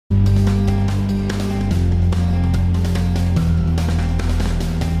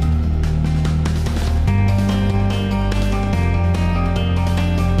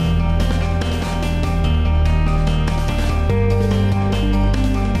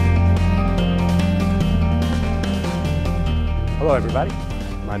Hello everybody,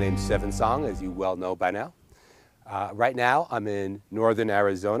 my name's 7Song, as you well know by now. Right now I'm in northern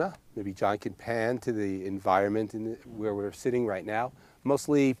Arizona. Maybe John can pan to the environment where we're sitting right now.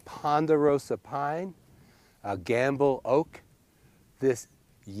 Mostly ponderosa pine, gamble oak, this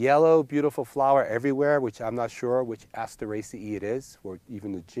yellow beautiful flower everywhere, which I'm not sure which Asteraceae it is, or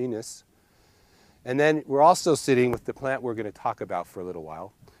even the genus. And then we're also sitting with the plant we're going to talk about for a little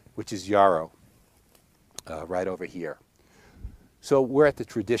while, which is Yarrow, right over here. So we're at the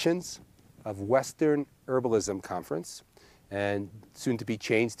Traditions of Western Herbalism Conference, and soon to be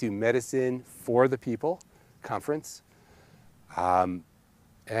changed to Medicine for the People Conference. And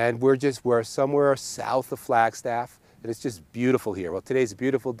we're somewhere south of Flagstaff, and it's just beautiful here. Well, today's a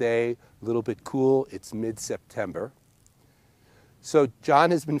beautiful day, a little bit cool. It's mid-September. So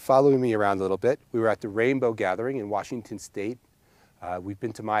John has been following me around a little bit. We were at the Rainbow Gathering in Washington State. We've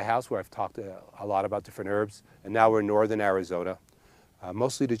been to my house where I've talked a lot about different herbs, and now we're in northern Arizona,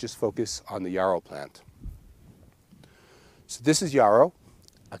 mostly to just focus on the yarrow plant. So this is yarrow,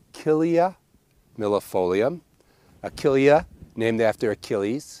 Achillea millefolium. Achillea, named after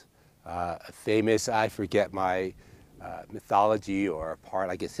Achilles, a famous, I forget my mythology or part,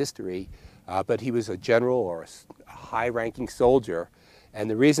 I guess, history, but he was a general or a high-ranking soldier,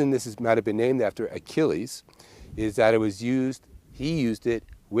 and the reason this might have been named after Achilles is that it was used. He used it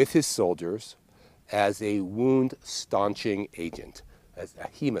with his soldiers as a wound staunching agent, as a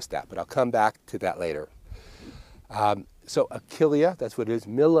hemostat, but I'll come back to that later. So Achillea, that's what it is.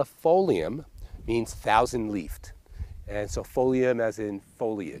 Millefolium means thousand-leafed, and so folium as in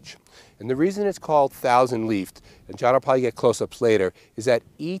foliage. And the reason it's called thousand-leafed, and John will probably get close-ups later, is that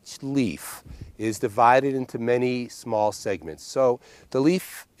each leaf is divided into many small segments. So the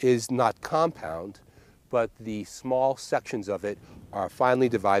leaf is not compound, but the small sections of it are finely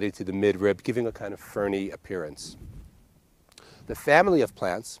divided to the midrib, giving a kind of ferny appearance. The family of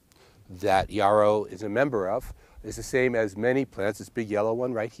plants that yarrow is a member of is the same as many plants, this big yellow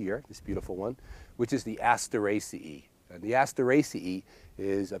one right here, this beautiful one, which is the Asteraceae. And the Asteraceae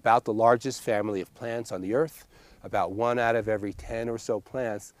is about the largest family of plants on the earth. About 1 out of every 10 or so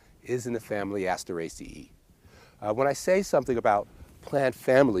plants is in the family Asteraceae. When I say something about plant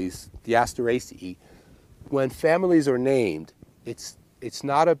families, the Asteraceae, when families are named, it's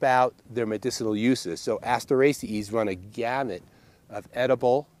not about their medicinal uses. So Asteraceae run a gamut of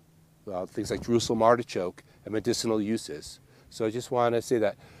edible, things like Jerusalem artichoke, and medicinal uses. So I just want to say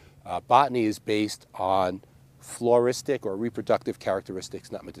that botany is based on floristic or reproductive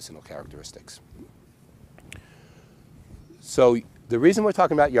characteristics, not medicinal characteristics. So the reason we're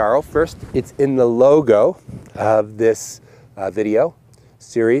talking about yarrow, first, it's in the logo of this video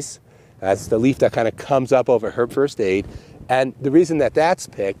series. That's the leaf that kind of comes up over herb first aid. And the reason that that's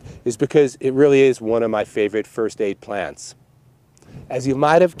picked is because it really is one of my favorite first aid plants. As you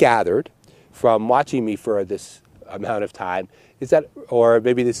might have gathered from watching me for this amount of time, is that, or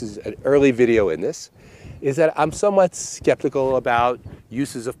maybe this is an early video in this, is that I'm somewhat skeptical about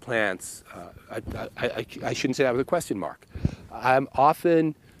uses of plants. I shouldn't say that with a question mark. I'm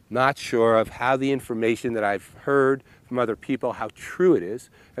often not sure of how the information that I've heard from other people, how true it is,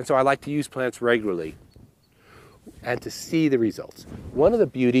 and so I like to use plants regularly and to see the results. One of the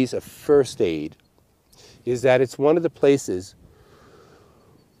beauties of first aid is that it's one of the places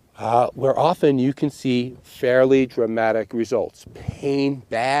where often you can see fairly dramatic results. Pain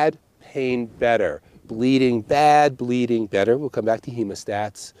bad, pain better. Bleeding bad, bleeding better. We'll come back to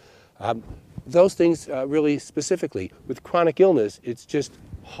hemostats. Those things really specifically. With chronic illness, it's just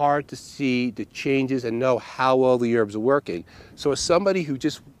hard to see the changes and know how well the herbs are working. So as somebody who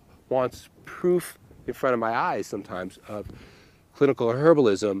just wants proof in front of my eyes sometimes of clinical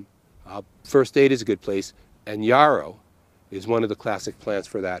herbalism, first aid is a good place, and yarrow is one of the classic plants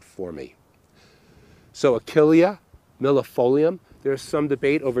for that for me. So Achillea millefolium, there's some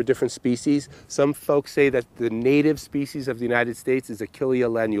debate over different species. Some folks say that the native species of the United States is Achillea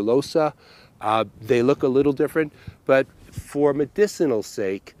lanulosa. They look a little different, but for medicinal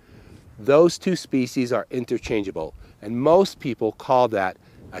sake, those two species are interchangeable. And most people call that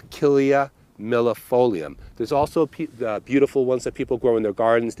Achillea millefolium. There's also the beautiful ones that people grow in their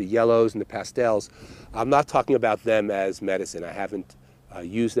gardens, the yellows and the pastels. I'm not talking about them as medicine. I haven't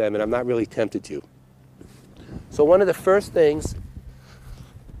used them, and I'm not really tempted to. So one of the first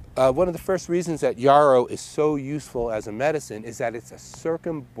reasons that yarrow is so useful as a medicine is that it's a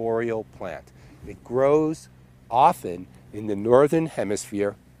circumboreal plant. It grows often in the northern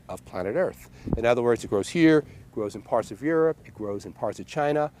hemisphere of planet Earth. In other words, it grows here, it grows in parts of Europe, it grows in parts of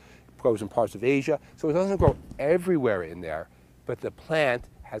China, it grows in parts of Asia. So it doesn't grow everywhere in there, but the plant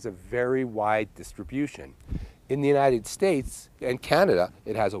has a very wide distribution. In the United States and Canada,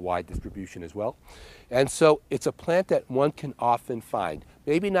 it has a wide distribution as well. And so it's a plant that one can often find.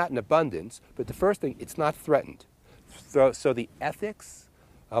 Maybe not in abundance, but the first thing, it's not threatened. So the ethics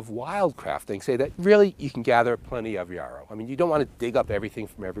of wildcrafting say that really you can gather plenty of yarrow. I mean, you don't want to dig up everything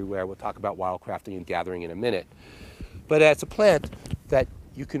from everywhere. We'll talk about wildcrafting and gathering in a minute. But it's a plant that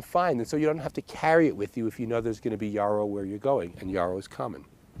you can find, and so you don't have to carry it with you if you know there's going to be yarrow where you're going, and yarrow is common.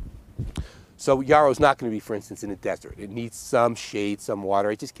 So yarrow is not going to be, for instance, in a desert. It needs some shade, some water.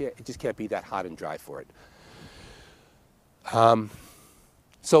 It just can't be that hot and dry for it.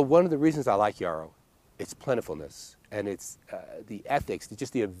 So one of the reasons I like yarrow, its plentifulness, and it's the ethics,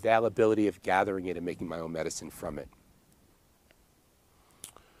 just the availability of gathering it and making my own medicine from it.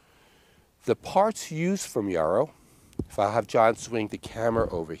 The parts used from yarrow, if I have John swing the camera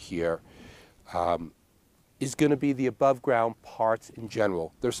over here, is going to be the above ground parts in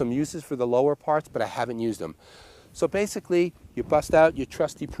general. There's some uses for the lower parts, but I haven't used them. So basically, you bust out your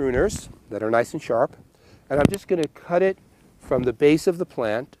trusty pruners that are nice and sharp, and I'm just going to cut it from the base of the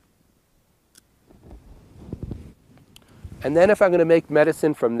plant. And then if I'm going to make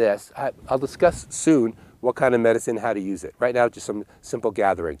medicine from this, I'll discuss soon what kind of medicine, how to use it. Right now, just some simple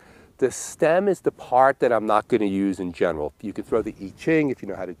gathering. The stem is the part that I'm not going to use in general. You can throw the I Ching if you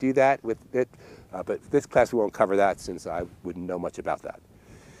know how to do that with it, but this class we won't cover that since I wouldn't know much about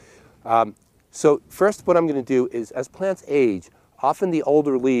that. So first what I'm going to do is, as plants age, often the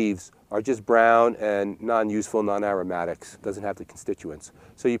older leaves are just brown and non-useful, non-aromatics, doesn't have the constituents.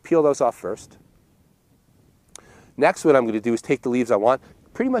 So you peel those off first. Next what I'm going to do is take the leaves I want.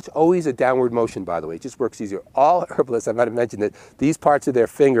 Pretty much always a downward motion, by the way. It just works easier. All herbalists, I might have mentioned that these parts of their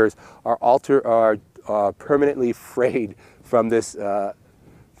fingers are permanently frayed from this,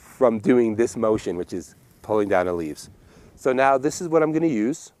 from doing this motion, which is pulling down the leaves. So now this is what I'm going to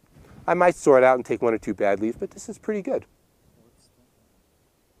use. I might sort out and take one or two bad leaves, but this is pretty good.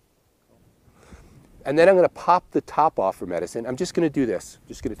 And then I'm going to pop the top off for medicine. I'm just going to do this.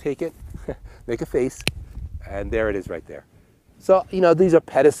 Just going to take it, make a face, and there it is right there. So, you know, these are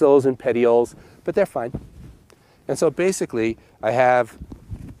pedicels and petioles, but they're fine. And so basically, I have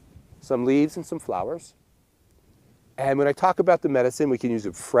some leaves and some flowers. And when I talk about the medicine, we can use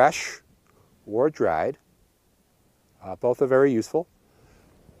it fresh or dried. Both are very useful.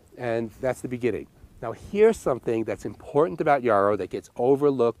 And that's the beginning. Now, here's something that's important about yarrow that gets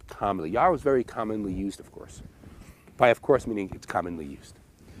overlooked commonly. Yarrow is very commonly used, of course. By of course, meaning it's commonly used.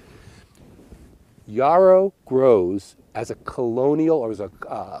 Yarrow grows as a colonial or as a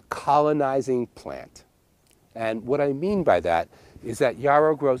colonizing plant. And what I mean by that is that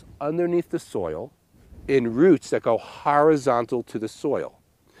yarrow grows underneath the soil in roots that go horizontal to the soil.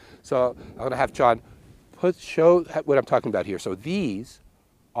 So I'm going to have John show what I'm talking about here. So these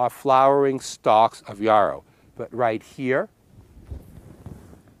are flowering stalks of yarrow. But right here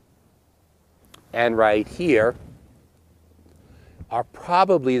and right here are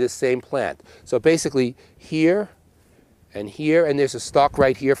probably the same plant. So basically here, and there's a stalk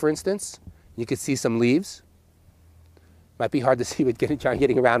right here, for instance. You can see some leaves. Might be hard to see with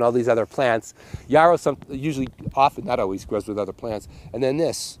getting around all these other plants. Yarrow usually, often, not always, grows with other plants. And then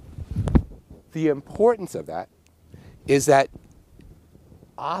this. The importance of that is that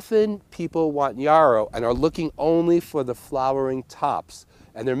often people want yarrow and are looking only for the flowering tops.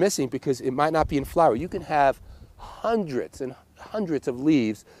 And they're missing because it might not be in flower. You can have hundreds and hundreds of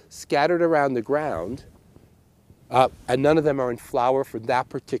leaves scattered around the ground, and none of them are in flower for that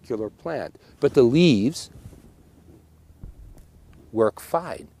particular plant. But the leaves work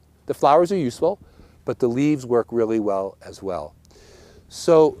fine. The flowers are useful, but the leaves work really well as well.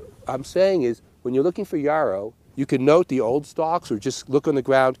 So I'm saying is, when you're looking for yarrow, you can note the old stalks or just look on the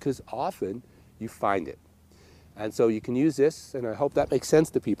ground because often you find it. And so you can use this, and I hope that makes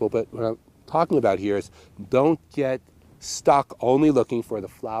sense to people, but what I'm talking about here is don't get stuck only looking for the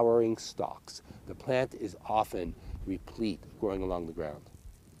flowering stalks. The plant is often replete growing along the ground.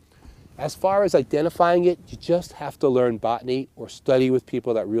 As far as identifying it, you just have to learn botany or study with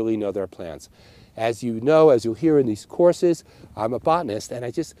people that really know their plants. As you know, as you'll hear in these courses, I'm a botanist,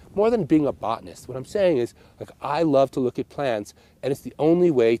 and more than being a botanist, what I'm saying is, like, I love to look at plants, and it's the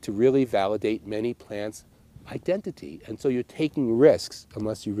only way to really validate many plants' identity. And so you're taking risks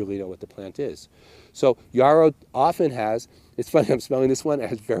unless you really know what the plant is. So yarrow often has, it's funny, I'm smelling this one, it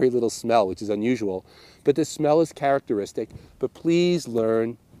has very little smell, which is unusual, but the smell is characteristic. But please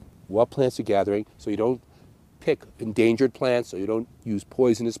learn what plants you're gathering so you don't pick endangered plants, so you don't use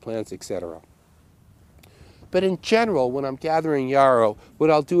poisonous plants, etc. But in general, when I'm gathering yarrow, what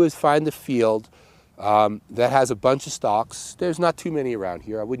I'll do is find the field that has a bunch of stalks. There's not too many around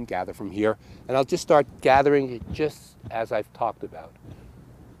here. I wouldn't gather from here. And I'll just start gathering it just as I've talked about.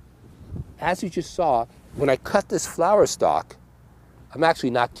 As you just saw, when I cut this flower stalk, I'm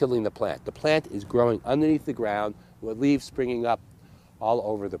actually not killing the plant. The plant is growing underneath the ground with leaves springing up all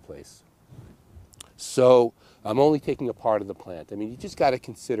over the place. So I'm only taking a part of the plant. I mean, you just got to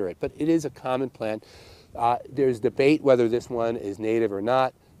consider it. But it is a common plant. There's debate whether this one is native or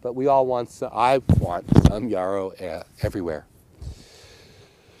not, but we all want some, I want some yarrow everywhere.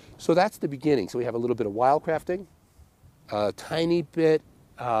 So that's the beginning. So we have a little bit of wildcrafting, a tiny bit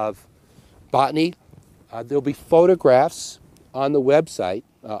of botany. There'll be photographs on the website,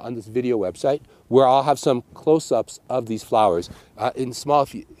 on this video website, where I'll have some close-ups of these flowers. In small,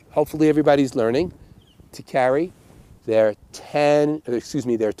 hopefully everybody's learning to carry their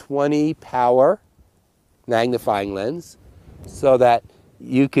 20 power magnifying lens so that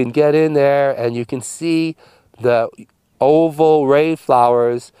you can get in there and you can see the oval ray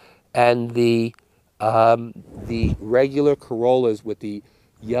flowers and the regular corollas with the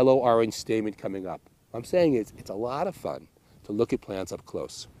yellow-orange stamen coming up. I'm saying it's a lot of fun to look at plants up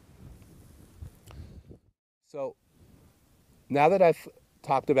close. So now that I've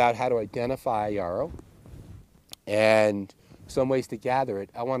talked about how to identify yarrow and some ways to gather it,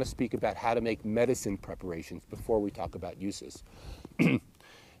 I want to speak about how to make medicine preparations before we talk about uses.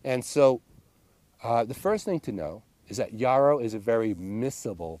 And so the first thing to know is that yarrow is a very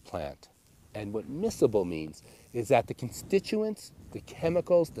miscible plant. And what miscible means is that the constituents, the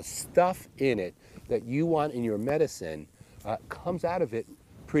chemicals, the stuff in it that you want in your medicine comes out of it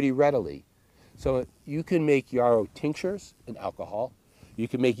pretty readily. So you can make yarrow tinctures in alcohol. You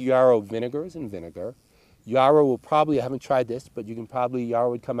can make yarrow vinegars in vinegar. Yarrow will probably, I haven't tried this, but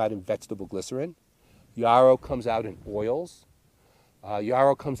yarrow would come out in vegetable glycerin. Yarrow comes out in oils.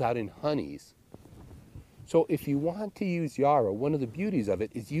 Yarrow comes out in honeys. So if you want to use yarrow, one of the beauties of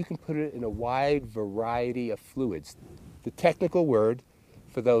it is you can put it in a wide variety of fluids. The technical word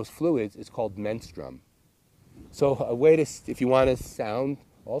for those fluids is called menstruum. So a way to, if you want to sound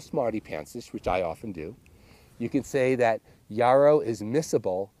all smarty pantsish, which I often do, you can say that yarrow is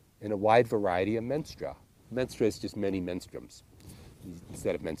miscible in a wide variety of menstrua. Menstrua is just many menstruums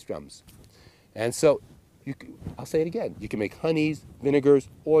instead of menstruums. And so I'll say it again. You can make honeys, vinegars,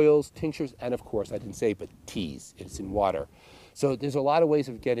 oils, tinctures, and of course, I didn't say, but teas. It's in water. So there's a lot of ways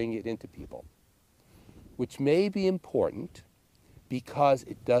of getting it into people, which may be important because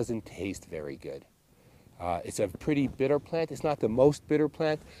it doesn't taste very good. It's a pretty bitter plant. It's not the most bitter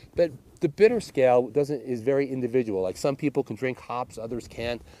plant, but the bitter scale is very individual. Like some people can drink hops, others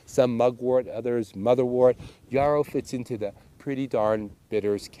can't. Some mugwort, others motherwort. Yarrow fits into the pretty darn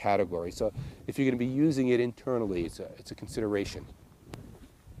bitters category. So if you're going to be using it internally, it's a consideration.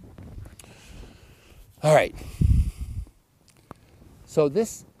 All right. So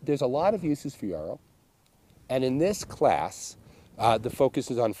there's a lot of uses for yarrow. And in this class, the focus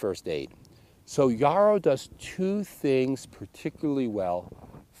is on first aid. So yarrow does two things particularly well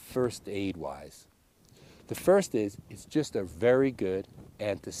first aid-wise. The first is it's just a very good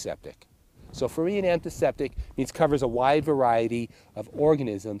antiseptic. So for me, an antiseptic means covers a wide variety of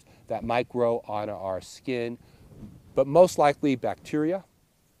organisms that might grow on our skin, but most likely bacteria.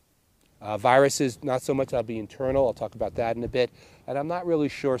 Viruses, not so much. That'll be internal. I'll talk about that in a bit. And I'm not really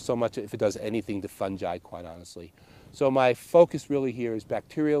sure so much if it does anything to fungi, quite honestly. So my focus really here is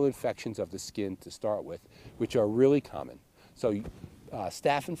bacterial infections of the skin to start with, which are really common. So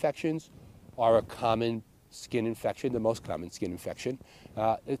staph infections are a common skin infection, the most common skin infection.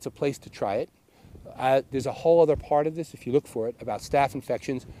 It's a place to try it. There's a whole other part of this, if you look for it, about staph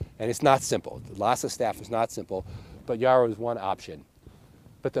infections, and it's not simple. The loss of staph is not simple, but yarrow is one option.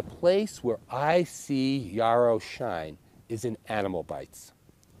 But the place where I see yarrow shine is in animal bites.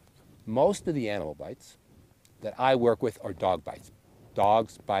 Most of the animal bites that I work with are dog bites,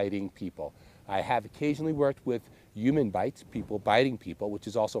 dogs biting people. I have occasionally worked with human bites, people biting people, which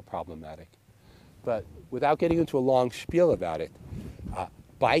is also problematic. But without getting into a long spiel about it,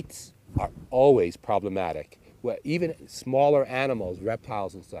 bites are always problematic. Well, even smaller animals,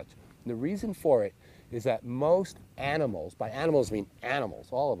 reptiles and such. And the reason for it is that most animals, by animals I mean animals,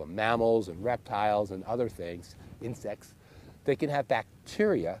 all of them, mammals and reptiles and other things, insects, they can have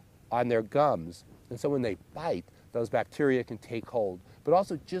bacteria on their gums. And so when they bite, those bacteria can take hold. But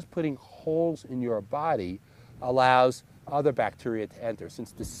also just putting holes in your body allows other bacteria to enter,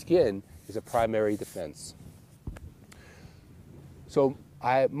 since the skin is a primary defense. So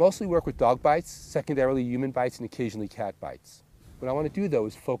I mostly work with dog bites, secondarily human bites, and occasionally cat bites. What I want to do, though,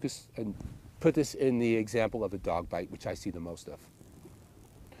 is focus and put this in the example of a dog bite, which I see the most of.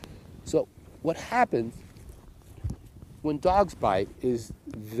 So what happens when dogs bite is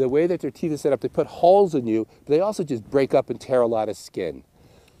the way that their teeth are set up, they put holes in you, but they also just break up and tear a lot of skin.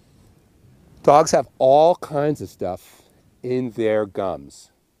 Dogs have all kinds of stuff in their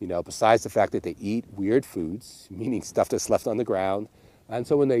gums, you know, besides the fact that they eat weird foods, meaning stuff that's left on the ground. And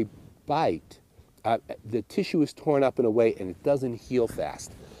so when they bite, the tissue is torn up in a way and it doesn't heal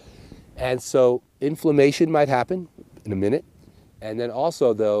fast. And so inflammation might happen in a minute. And then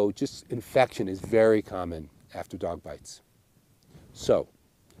also, though, just infection is very common after dog bites. So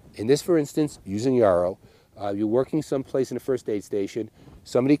in this, for instance, using Yarrow, you're working someplace in a first aid station.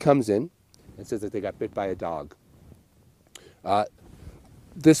 Somebody comes in and says that they got bit by a dog.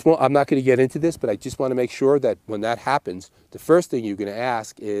 This one, I'm not going to get into this, but I just want to make sure that when that happens, the first thing you're going to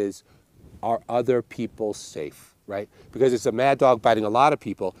ask is, are other people safe, right? Because it's a mad dog biting a lot of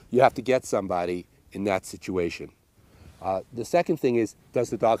people, you have to get somebody in that situation. The second thing is, does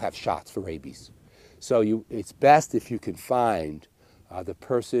the dog have shots for rabies? So it's best if you can find the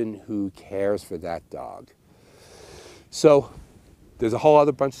person who cares for that dog. So there's a whole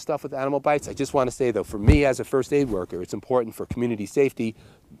other bunch of stuff with animal bites. I just want to say, though, for me as a first aid worker, it's important for community safety.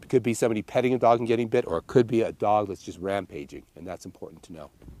 It could be somebody petting a dog and getting bit, or it could be a dog that's just rampaging, and that's important to know.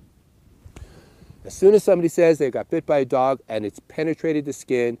 As soon as somebody says they got bit by a dog and it's penetrated the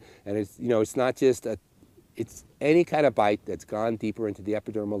skin, and it's, you know, it's not just it's any kind of bite that's gone deeper into the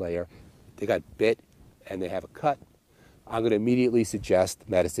epidermal layer, they got bit and they have a cut, I'm going to immediately suggest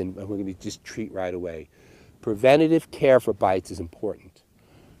medicine, and we're going to just treat right away. Preventative care for bites is important.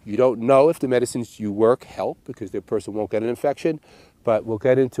 You don't know if the medicines you work help because the person won't get an infection, but we'll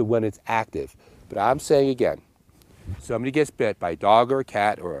get into when it's active. But I'm saying again, somebody gets bit by a dog or a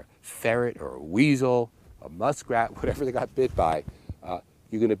cat or a ferret or a weasel, a muskrat, whatever they got bit by,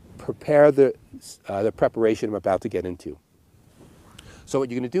 you're going to prepare the preparation I'm about to get into. So what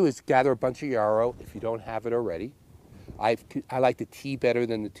you're going to do is gather a bunch of Yarrow if you don't have it already. I like the tea better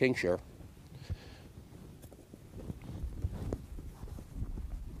than the tincture.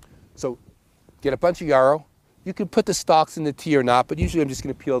 So get a bunch of Yarrow. You can put the stalks in the tea or not, but usually I'm just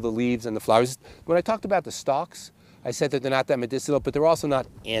going to peel the leaves and the flowers. When I talked about the stalks, I said that they're not that medicinal, but they're also not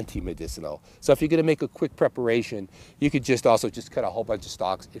anti-medicinal. So if you're going to make a quick preparation, you could just cut a whole bunch of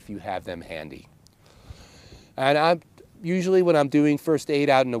stalks if you have them handy. And usually when I'm doing first aid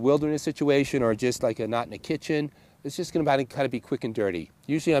out in a wilderness situation or just like not in a kitchen, it's just going to kind of be quick and dirty.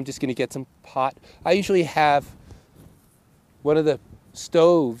 Usually I'm just going to get some pot. I usually have one of the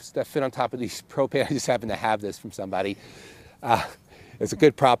stoves that fit on top of these propane. I just happen to have this from somebody. It's a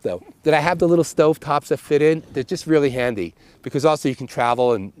good prop though. That I have the little stove tops that fit in. They're just really handy because also you can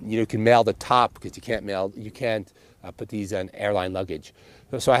travel and you can mail the top because you can't put these on airline luggage.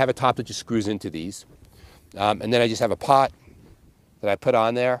 So I have a top that just screws into these. And then I just have a pot that I put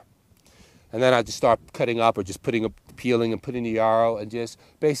on there. And then I just start cutting up or just peeling and putting the Yarrow and just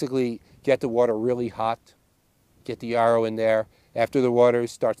basically get the water really hot. Get the Yarrow in there. After the water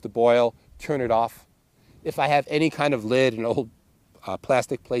starts to boil, turn it off. If I have any kind of lid, an old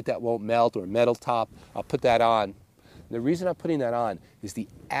plastic plate that won't melt or a metal top, I'll put that on. And the reason I'm putting that on is the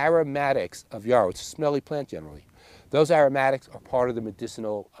aromatics of Yarrow. It's a smelly plant generally. Those aromatics are part of the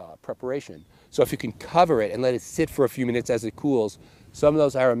medicinal preparation. So if you can cover it and let it sit for a few minutes as it cools, some of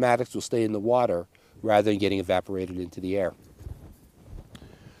those aromatics will stay in the water rather than getting evaporated into the air.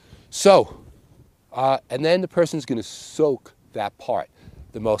 So, and then the person's going to soak that part.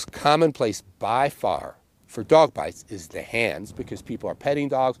 The most common place by far for dog bites is the hands because people are petting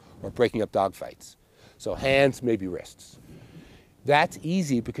dogs or breaking up dog fights. So hands, maybe wrists. That's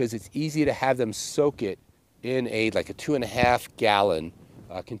easy because it's easy to have them soak it in like a 2.5 gallon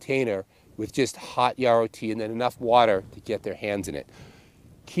container with just hot Yarrow tea and then enough water to get their hands in it.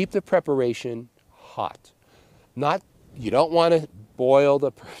 Keep the preparation hot. You don't want to boil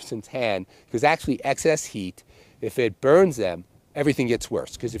the person's hand because actually excess heat, if it burns them, everything gets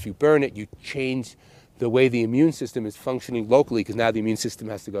worse because if you burn it, you change the way the immune system is functioning locally because now the immune system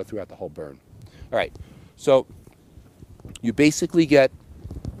has to go throughout the whole burn. All right, so you basically get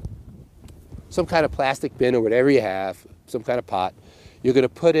some kind of plastic bin or whatever you have, some kind of pot. You're going to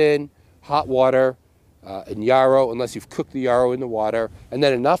put in hot water and Yarrow, unless you've cooked the Yarrow in the water, and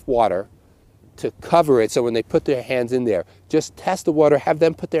then enough water to cover it so when they put their hands in there, just test the water, have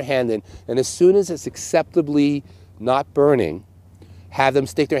them put their hand in, and as soon as it's acceptably not burning, have them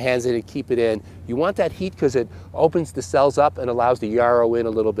stick their hands in and keep it in. You want that heat because it opens the cells up and allows the Yarrow in a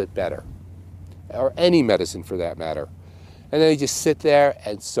little bit better, or any medicine for that matter. And then you just sit there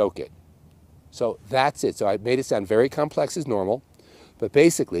and soak it. So that's it. So I made it sound very complex as normal, but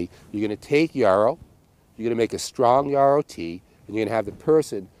basically you're going to take Yarrow, you're going to make a strong Yarrow tea, and you're going to have the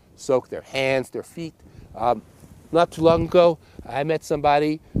person soak their hands, their feet. Not too long ago, I met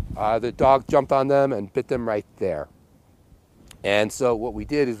somebody, the dog jumped on them and bit them right there. And so what we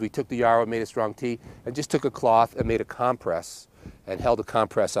did is we took the yarrow, made a strong tea, and just took a cloth and made a compress and held a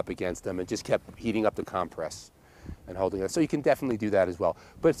compress up against them and just kept heating up the compress and holding it. So you can definitely do that as well.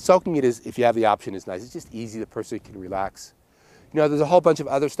 But soaking it is, if you have the option, is nice. It's just easy. The person can relax. You know, there's a whole bunch of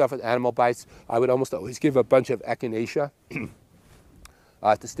other stuff with animal bites. I would almost always give a bunch of echinacea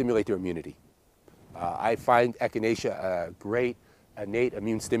to stimulate their immunity. I find echinacea a great innate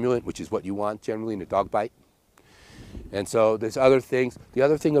immune stimulant, which is what you want generally in a dog bite. And so there's other things. The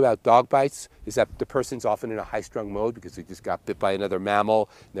other thing about dog bites is that the person's often in a high-strung mode because they just got bit by another mammal,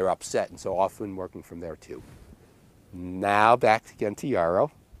 and they're upset, and so often working from there too. Now back again to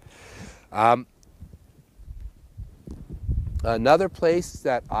yarrow. Another place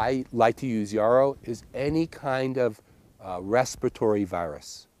that I like to use yarrow is any kind of respiratory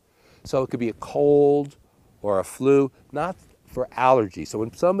virus. So it could be a cold or a flu, not for allergy. So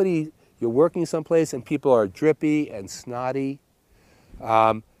when you're working someplace and people are drippy and snotty,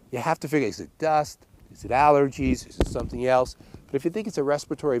 you have to figure, is it dust? Is it allergies? Is it something else? But if you think it's a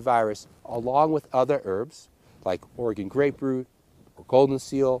respiratory virus, along with other herbs, like Oregon grapefruit, or golden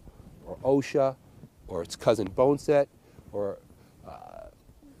seal, or osha, or its cousin boneset, or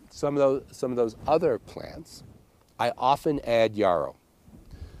some of those other plants, I often add yarrow.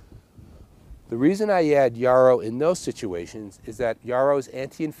 The reason I add yarrow in those situations is that yarrow is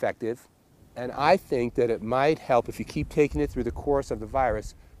anti-infective, and I think that it might help, if you keep taking it through the course of the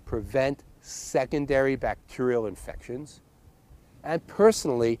virus, prevent secondary bacterial infections. And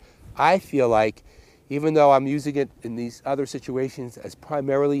personally, I feel like, even though I'm using it in these other situations as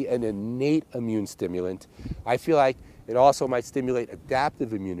primarily an innate immune stimulant, I feel like it also might stimulate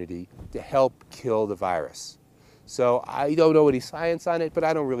adaptive immunity to help kill the virus. So I don't know any science on it, but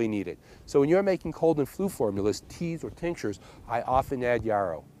I don't really need it. So when you're making cold and flu formulas, teas or tinctures, I often add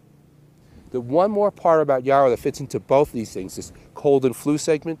yarrow. The one more part about yarrow that fits into both these things, this cold and flu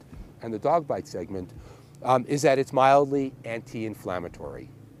segment and the dog bite segment, is that it's mildly anti-inflammatory.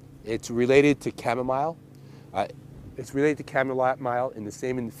 It's related to chamomile. It's related to chamomile in the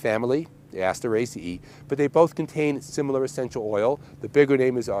same family, the Asteraceae, but they both contain similar essential oil. The bigger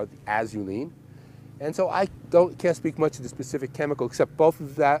name is azulene. And so I can't speak much to the specific chemical, except both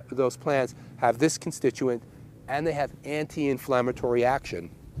of those plants have this constituent, and they have anti-inflammatory action.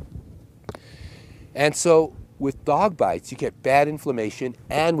 And so with dog bites, you get bad inflammation,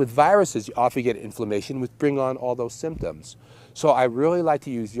 and with viruses, you often get inflammation, which bring on all those symptoms. So I really like to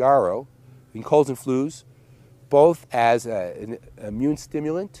use yarrow in colds and flus, both as an immune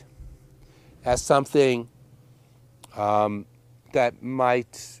stimulant, as something that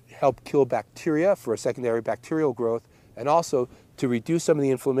might help kill bacteria for a secondary bacterial growth, and also to reduce some of the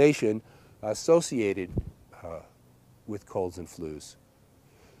inflammation associated with colds and flus.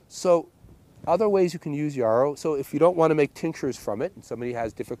 So other ways you can use yarrow, so if you don't want to make tinctures from it, and somebody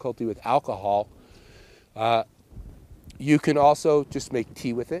has difficulty with alcohol, you can also just make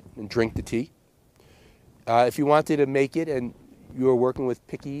tea with it and drink the tea. If you wanted to make it and you were working with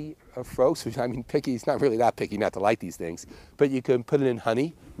picky folks, which I mean picky, it's not really that picky not to like these things, but you can put it in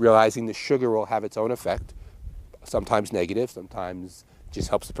honey, realizing the sugar will have its own effect, sometimes negative, sometimes just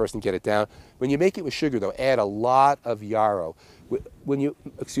helps the person get it down. When you make it with sugar though, add a lot of yarrow. When you're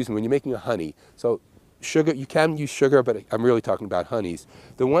making a honey, so sugar, you can use sugar, but I'm really talking about honeys.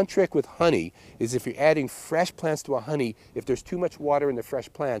 The one trick with honey is if you're adding fresh plants to a honey, if there's too much water in the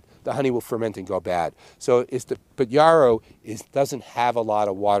fresh plant, the honey will ferment and go bad. So but yarrow doesn't have a lot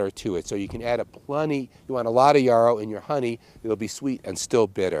of water to it, so you can add you want a lot of yarrow in your honey, it'll be sweet and still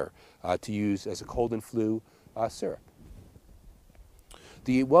bitter to use as a cold and flu syrup.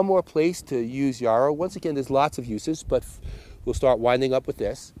 The one more place to use yarrow, once again there's lots of uses, but we'll start winding up with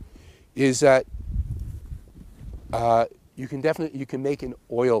this, is that you can make an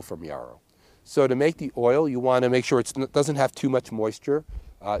oil from yarrow. So to make the oil, you want to make sure it doesn't have too much moisture,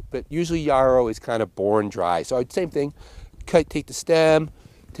 but usually yarrow is kind of born dry. So same thing, take the stem,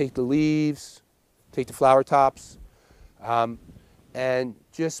 take the leaves, take the flower tops, and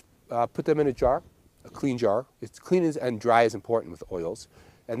just put them in a jar, a clean jar. It's clean and dry is important with oils.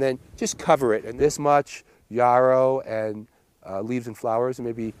 And then just cover it, and this much yarrow and leaves and flowers, and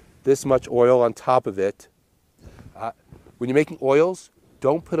maybe this much oil on top of it. When you're making oils,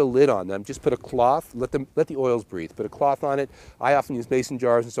 don't put a lid on them. Just put a cloth. Let the oils breathe. Put a cloth on it. I often use mason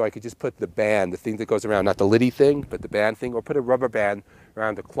jars, and so I could just put the band, the thing that goes around, not the liddy thing, but the band thing, or put a rubber band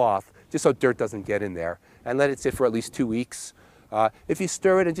around the cloth, just so dirt doesn't get in there, and let it sit for at least 2 weeks. If you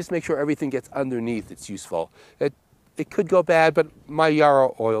stir it and just make sure everything gets underneath, it's useful. it could go bad, but my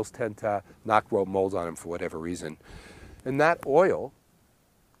yarrow oils tend to not grow mold on them for whatever reason. And that oil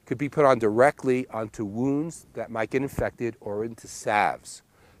could be put on directly onto wounds that might get infected or into salves.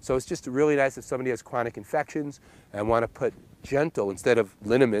 So it's just really nice if somebody has chronic infections and want to put gentle, instead of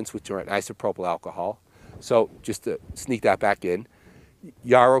liniments, which are an isopropyl alcohol. So just to sneak that back in,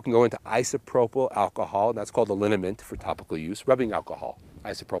 yarrow can go into isopropyl alcohol, and that's called a liniment for topical use, rubbing alcohol.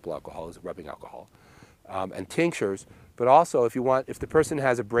 Isopropyl alcohol is a rubbing alcohol. And tinctures, but also if the person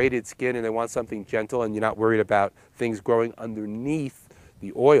has abraded skin and they want something gentle and you're not worried about things growing underneath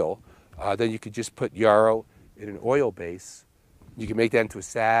the oil, then you could just put yarrow in an oil base. You can make that into a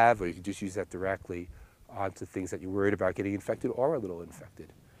salve, or you can just use that directly onto things that you're worried about getting infected or a little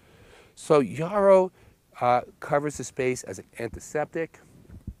infected. So yarrow covers the space as an antiseptic,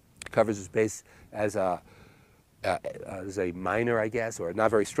 covers the space as a minor, I guess, or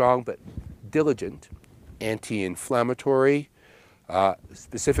not very strong, but diligent anti-inflammatory,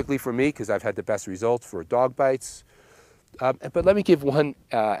 specifically for me, because I've had the best results for dog bites. But let me give one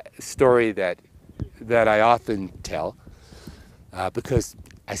story that I often tell, because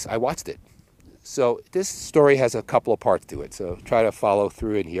I watched it. So this story has a couple of parts to it, so try to follow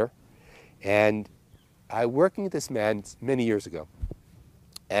through in here. And I working with this man many years ago,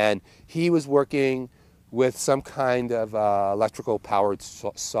 and he was working with some kind of electrical powered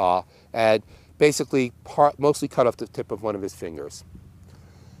saw, and basically mostly cut off the tip of one of his fingers.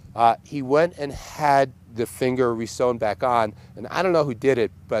 He went and had the finger re-sewn back on, and I don't know who did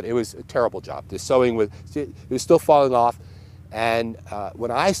it, but it was a terrible job. The sewing it was still falling off, and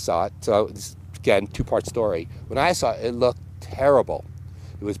when I saw it, so this, again, two-part story, when I saw it, it looked terrible.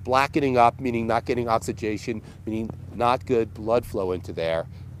 It was blackening up, meaning not getting oxygenation, meaning not good blood flow into there.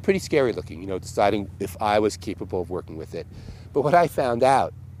 Pretty scary looking, deciding if I was capable of working with it. But what I found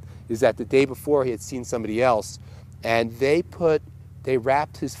out is that the day before he had seen somebody else, and they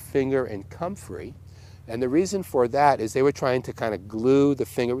wrapped his finger in comfrey, and the reason for that is they were trying to kind of glue the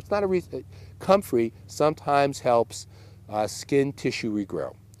finger. It's not a reason. Comfrey sometimes helps skin tissue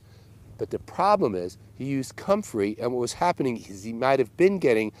regrow. But the problem is he used comfrey, and what was happening is he might have been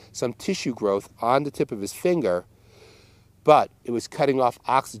getting some tissue growth on the tip of his finger, but it was cutting off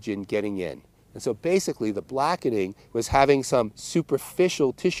oxygen getting in. And so basically the blackening was having some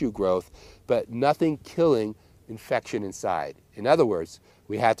superficial tissue growth, but nothing killing infection inside. In other words,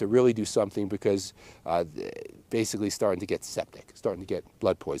 we had to really do something because basically starting to get septic, starting to get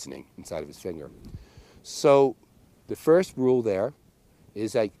blood poisoning inside of his finger. So the first rule there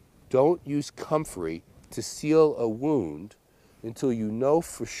is that don't use comfrey to seal a wound until you know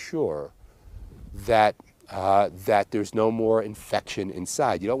for sure that there's no more infection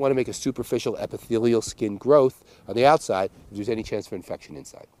inside. You don't want to make a superficial epithelial skin growth on the outside if there's any chance for infection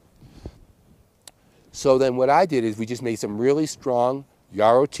inside. So then what I did is we just made some really strong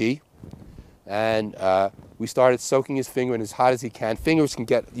yarrow tea, and we started soaking his finger in as hot as he can. Fingers can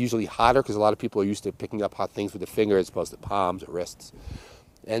get usually hotter because a lot of people are used to picking up hot things with the finger as opposed to palms or wrists.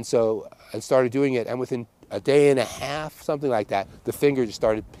 And so I started doing it, and within a day and a half, something like that, the finger just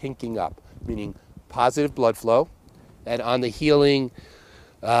started pinking up, meaning positive blood flow, and on the healing,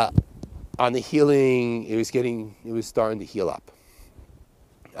 it was starting to heal up.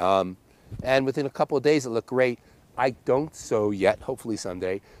 And within a couple of days, it looked great. I don't sew yet, hopefully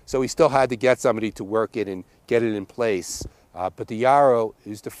someday. So we still had to get somebody to work it and get it in place. But the yarrow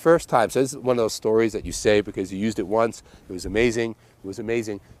is the first time. So this is one of those stories that you say because you used it once. It was amazing. It was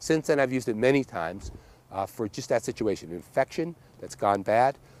amazing. Since then, I've used it many times for just that situation, an infection that's gone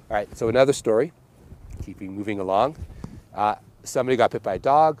bad. All right, so another story, keeping moving along. Somebody got bit by a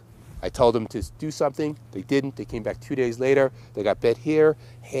dog. I told them to do something. They didn't. They came back 2 days later. They got bit here,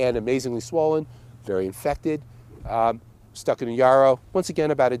 hand amazingly swollen, very infected, stuck in a yarrow, once again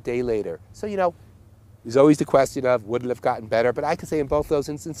about a day later. So, there's always the question of would it have gotten better, but I can say in both those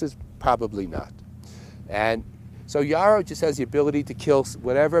instances, probably not. And so yarrow just has the ability to kill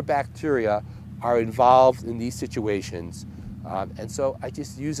whatever bacteria are involved in these situations. And so I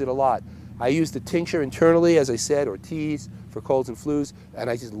just use it a lot. I use the tincture internally, as I said, or teas for colds and flus, and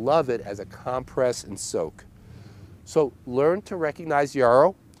I just love it as a compress and soak. So learn to recognize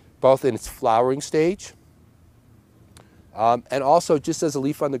yarrow, both in its flowering stage, and also just as a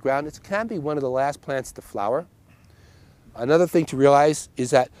leaf on the ground. It can be one of the last plants to flower. Another thing to realize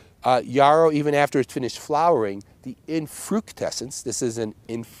is that yarrow, even after it's finished flowering, the infructescence, this is an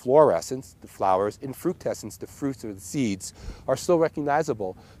inflorescence, the flowers, infructescence, the fruits or the seeds, are still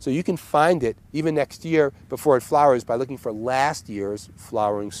recognizable. So you can find it even next year before it flowers by looking for last year's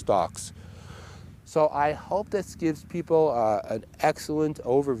flowering stalks. So I hope this gives people an excellent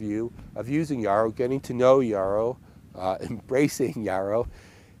overview of using yarrow, getting to know yarrow, embracing Yarrow,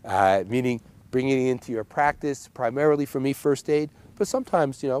 meaning bringing it into your practice, primarily for me first aid, but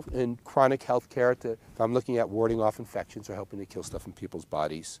sometimes, you know, in chronic health care, if I'm looking at warding off infections or helping to kill stuff in people's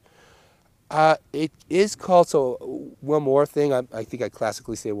bodies. It is called, so one more thing, I think I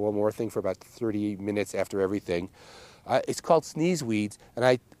classically say one more thing for about 30 minutes after everything. It's called sneeze weeds,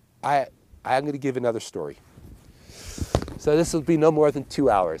 and I'm going to give another story. So this will be no more than 2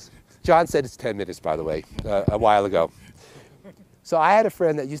 hours. John said it's 10 minutes, by the way, a while ago. So I had a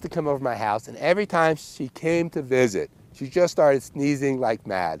friend that used to come over to my house, and every time she came to visit, she just started sneezing like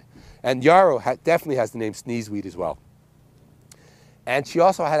mad. And Yarrow definitely has the name sneezeweed as well. And she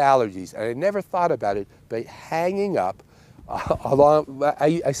also had allergies, and I never thought about it, but hanging up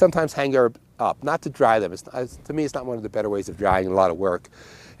I sometimes hang her up, not to dry them. To me, it's not one of the better ways of drying, a lot of work.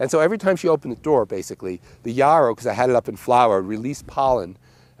 And so every time she opened the door, basically, the Yarrow, because I had it up in flower, released pollen.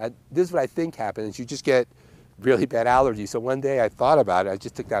 And this is what I think happened, is you just get really bad allergies. So one day I thought about it, I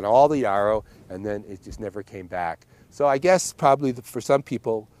just took down all the Yarrow, and then it just never came back. So I guess probably for some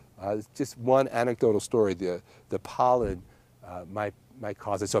people, just one anecdotal story, the pollen might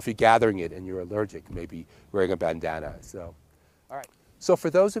cause it. So if you're gathering it and you're allergic, maybe wearing a bandana. So, all right. So for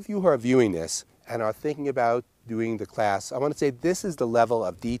those of you who are viewing this and are thinking about doing the class, I want to say this is the level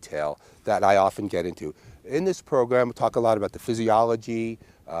of detail that I often get into. In this program, we talk a lot about the physiology,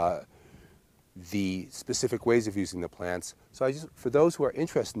 the specific ways of using the plants. So for those who are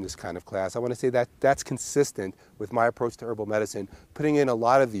interested in this kind of class, I want to say that that's consistent with my approach to herbal medicine, putting in a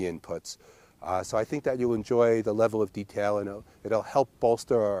lot of the inputs. So I think that you'll enjoy the level of detail, and it'll help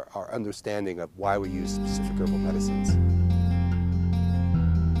bolster our understanding of why we use specific herbal medicines.